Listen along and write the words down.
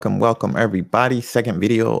Welcome everybody. Second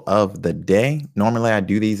video of the day. Normally I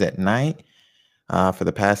do these at night. For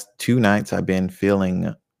the past 2 nights, I've been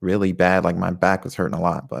feeling really bad, like my back was hurting a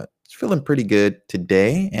lot, but it's feeling pretty good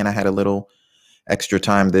today. And I had a little extra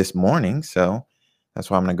time this morning, so that's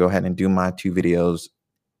why I'm gonna go ahead and do my 2 videos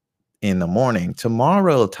in the morning.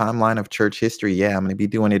 Tomorrow, timeline of church history. Yeah, I'm gonna be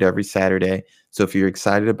doing it every Saturday. So if you're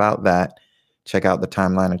excited about that, check out the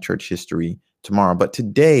timeline of church history tomorrow. But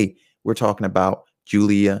today we're talking about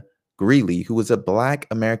Julia Greeley, who was a Black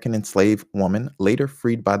American enslaved woman, later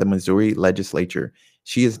freed by the Missouri legislature.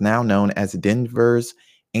 She is now known as Denver's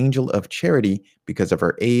Angel of Charity because of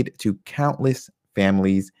her aid to countless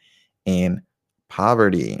families in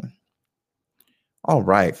poverty. All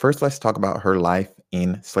right, first let's talk about her life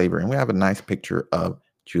in slavery. And we have a nice picture of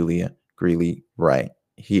Julia Greeley right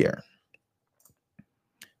here.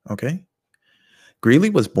 Okay.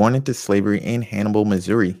 Greeley was born into slavery in Hannibal,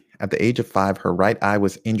 Missouri. At the age of 5, her right eye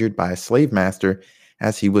was injured by a slave master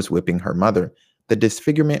as he was whipping her mother. The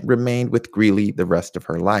disfigurement remained with Greeley the rest of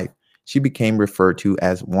her life. She became referred to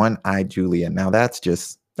as One-Eyed Julia. Now that's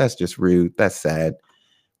just rude. That's sad.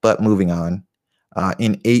 But moving on.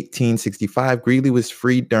 In 1865, Greeley was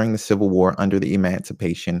freed during the Civil War under the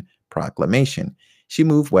Emancipation Proclamation. She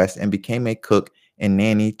moved west and became a cook and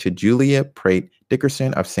nanny to Julia Pratt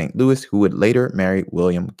Dickerson of St. Louis, who would later marry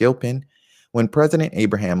William Gilpin. When President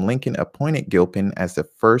Abraham Lincoln appointed Gilpin as the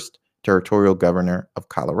first territorial governor of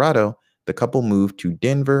Colorado, the couple moved to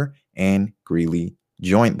Denver and Greeley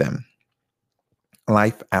joined them.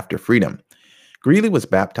 Life after freedom. Greeley was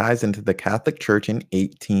baptized into the Catholic Church in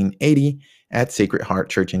 1880 at Sacred Heart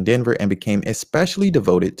Church in Denver and became especially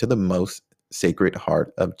devoted to the Most Sacred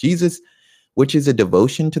Heart of Jesus, which is a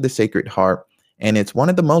devotion to the Sacred Heart, and it's one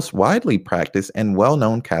of the most widely practiced and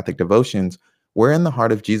well-known Catholic devotions, wherein the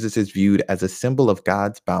heart of Jesus is viewed as a symbol of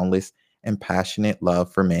God's boundless and passionate love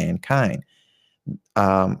for mankind.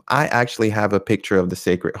 I actually have a picture of the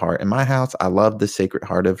Sacred Heart in my house. I love the Sacred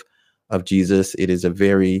Heart of Jesus. It is a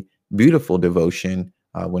very beautiful devotion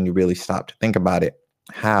when you really stop to think about it,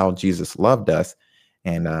 how Jesus loved us.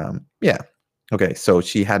 And yeah, okay, so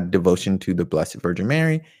she had devotion to the Blessed Virgin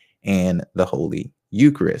Mary and the Holy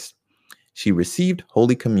Eucharist. She received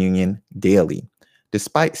Holy Communion daily.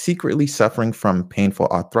 Despite secretly suffering from painful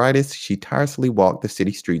arthritis, she tirelessly walked the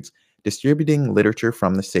city streets, distributing literature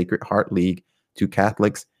from the Sacred Heart League to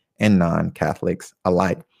Catholics and non-Catholics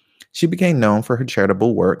alike. She became known for her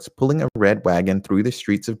charitable works, pulling a red wagon through the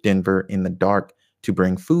streets of Denver in the dark to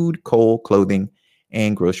bring food, coal, clothing,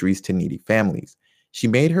 and groceries to needy families. She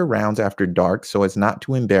made her rounds after dark so as not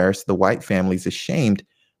to embarrass the white families ashamed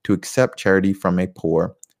to accept charity from a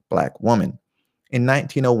poor Black woman. In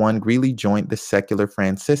 1901, Greeley joined the Secular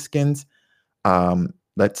Franciscans.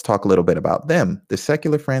 Let's talk a little bit about them. The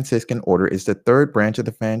Secular Franciscan Order is the third branch of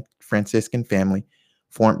the Franciscan family,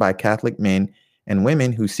 formed by Catholic men and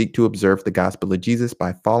women who seek to observe the gospel of Jesus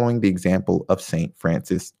by following the example of St.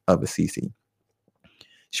 Francis of Assisi.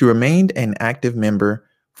 She remained an active member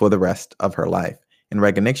for the rest of her life. In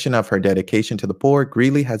recognition of her dedication to the poor,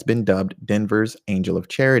 Greeley has been dubbed Denver's Angel of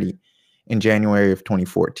Charity. In January of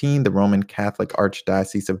 2014, the Roman Catholic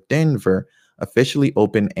Archdiocese of Denver officially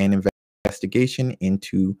opened an investigation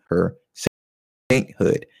into her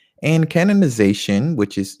sainthood and canonization,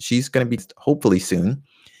 which is she's going to be hopefully soon.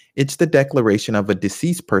 It's the declaration of a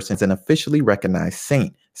deceased person as an officially recognized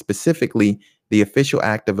saint, specifically the official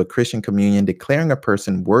act of a Christian communion declaring a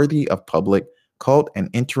person worthy of public cult and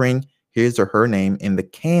entering his or her name in the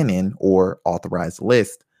canon or authorized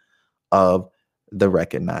list of the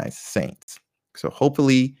recognized saints. So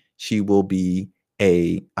hopefully she will be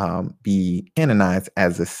canonized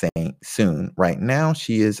as a saint soon. Right now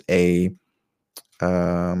she is I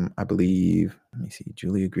believe, let me see,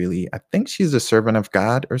 Julia Greeley. I think she's a servant of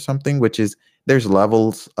God or something, which is, there's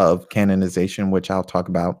levels of canonization, which I'll talk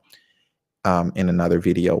about in another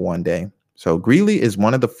video one day. So Greeley is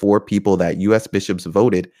one of the 4 people that U.S. bishops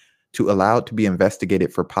voted to allow to be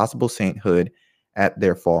investigated for possible sainthood at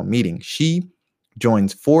their fall meeting. She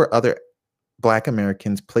joins 4 other Black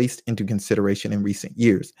Americans placed into consideration in recent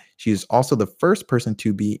years. She is also the first person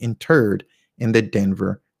to be interred in the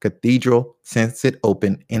Denver Cathedral since it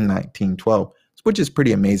opened in 1912, which is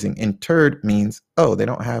pretty amazing. Interred means, oh, they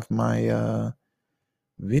don't have my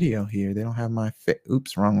video here. They don't have my face.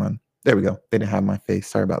 Oops, wrong one. There we go. They didn't have my face.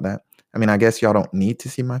 Sorry about that. I mean, I guess y'all don't need to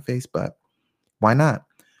see my face, but why not?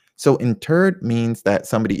 So interred means that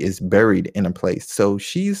somebody is buried in a place. So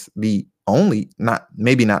she's the only,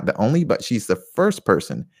 maybe not the only, but she's the first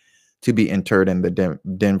person to be interred in the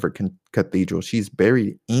Denver Cathedral. She's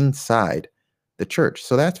buried inside the church.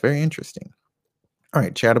 So that's very interesting. All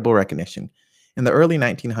right, charitable recognition. In the early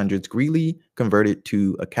 1900s, Greeley converted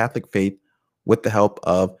to a Catholic faith with the help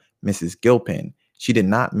of Mrs. Gilpin. She did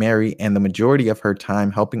not marry, and the majority of her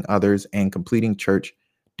time helping others and completing church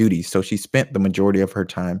duties. So she spent the majority of her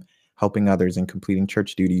time helping others and completing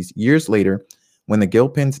church duties. Years later, when the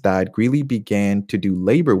Gilpins died, Greeley began to do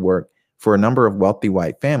labor work for a number of wealthy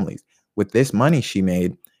white families. With this money she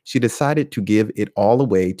made, she decided to give it all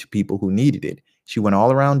away to people who needed it. She went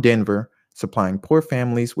all around Denver, supplying poor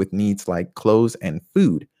families with needs like clothes and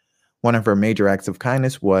food. One of her major acts of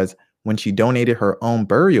kindness was when she donated her own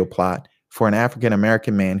burial plot for an African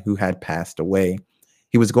American man who had passed away.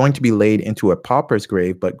 He was going to be laid into a pauper's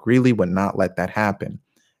grave, but Greeley would not let that happen.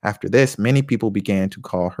 After this, many people began to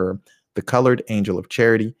call her the Colored Angel of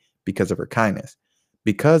Charity because of her kindness.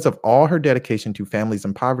 Because of all her dedication to families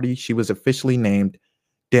in poverty, she was officially named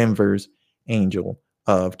Denver's Angel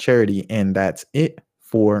of Charity. And that's it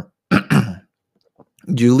for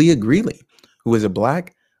Julia Greeley, who was a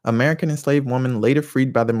Black American enslaved woman later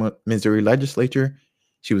freed by the Missouri legislature.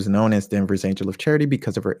 She was known as Denver's Angel of Charity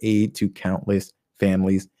because of her aid to countless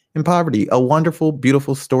families in poverty. A wonderful,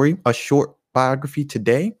 beautiful story, a short biography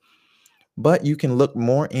today, but you can look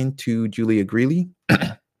more into Julia Greeley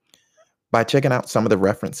by checking out some of the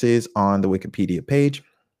references on the Wikipedia page.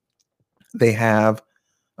 They have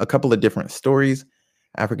a couple of different stories.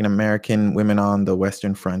 African American Women on the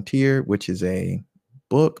Western Frontier, which is a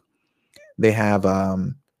book. They have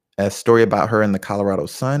a story about her in the Colorado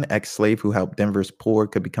Sun, ex-slave who helped Denver's poor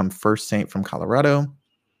could become first saint from Colorado.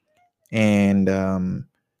 And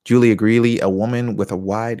Julia Greeley, a woman with a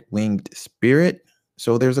wide-winged spirit.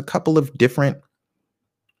 So there's a couple of different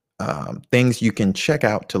things you can check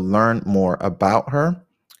out to learn more about her.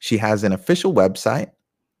 She has an official website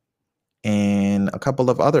and a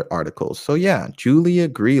couple of other articles. So yeah, Julia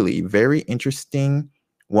Greeley, very interesting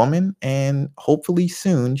woman, and hopefully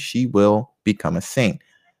soon she will become a saint.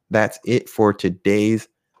 That's it for today's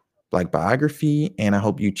Black Biography, and I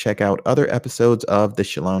hope you check out other episodes of the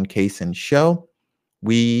Shalone Kaysen Show.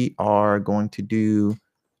 We are going to do,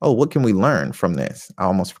 what can we learn from this? I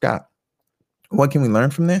almost forgot. What can we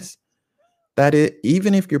learn from this? That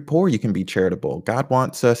even if you're poor, you can be charitable. God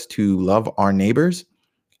wants us to love our neighbors,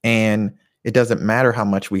 and it doesn't matter how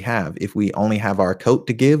much we have. If we only have our coat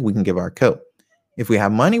to give, we can give our coat. If we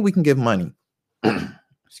have money, we can give money.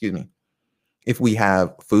 Excuse me. If we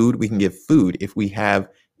have food, we can give food. If we have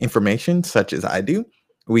information, such as I do,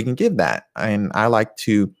 we can give that. And I like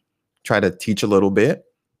to try to teach a little bit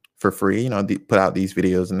for free, put out these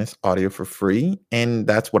videos and this audio for free. And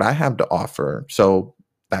that's what I have to offer. So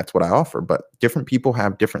that's what I offer. But different people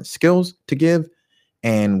have different skills to give,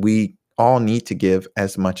 and we all need to give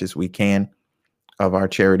as much as we can of our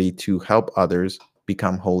charity to help others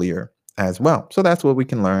become holier as well. So that's what we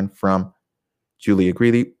can learn from Julia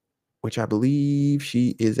Greeley, which I believe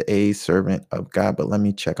she is a servant of God. But let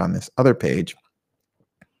me check on this other page.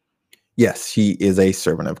 Yes, she is a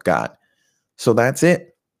servant of God. So that's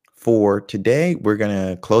it for today. We're going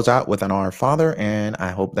to close out with an Our Father, and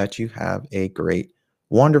I hope that you have a great,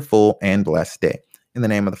 wonderful, and blessed day. In the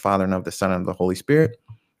name of the Father, and of the Son, and of the Holy Spirit.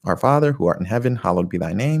 Our Father, who art in heaven, hallowed be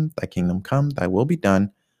thy name. Thy kingdom come, thy will be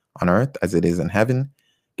done on earth as it is in heaven.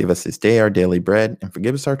 Give us this day our daily bread, and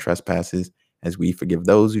forgive us our trespasses as we forgive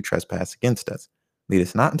those who trespass against us. Lead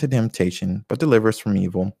us not into temptation, but deliver us from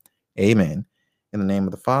evil. Amen. In the name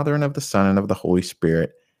of the Father, and of the Son, and of the Holy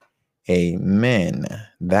Spirit. Amen.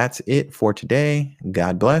 That's it for today.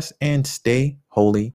 God bless, and stay holy